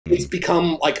It's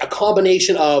become like a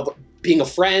combination of being a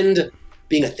friend,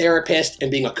 being a therapist,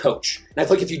 and being a coach. And I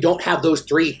feel like if you don't have those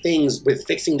three things with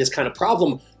fixing this kind of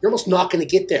problem, you're almost not going to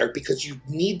get there, because you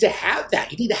need to have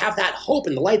that. You need to have that hope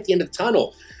and the light at the end of the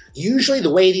tunnel. Usually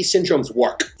the way these syndromes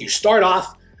work, you start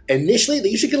off, initially they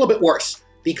usually get a little bit worse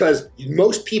because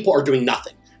most people are doing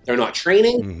nothing. They're not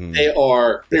training, they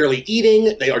are barely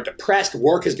eating, they are depressed,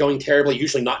 work is going terribly,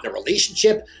 usually not in a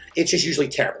relationship. It's just usually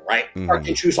terrible, right? Start to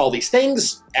introduce all these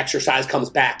things, exercise comes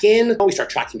back in, we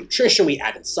start tracking nutrition, we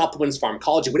add in supplements,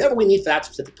 pharmacology, whatever we need for that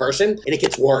specific person, and it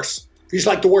gets worse.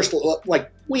 Usually like the worst,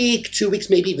 like week, 2 weeks,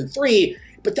 maybe even 3,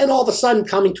 but then all of a sudden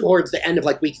coming towards the end of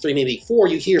like week 3, maybe 4,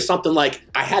 you hear something like,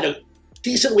 I had a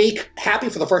decent week, happy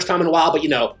for the first time in a while, but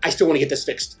I still want to get this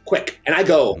fixed quick. And I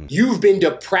go, you've been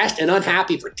depressed and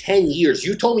unhappy for 10 years.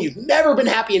 You told me you've never been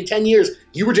happy in 10 years.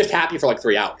 You were just happy for like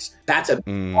 3 hours. That's a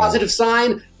positive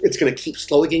sign. It's going to keep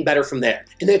slowly getting better from there.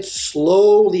 And it's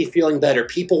slowly feeling better.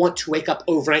 People want to wake up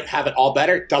overnight, have it all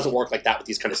better. It doesn't work like that with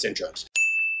these kind of syndromes.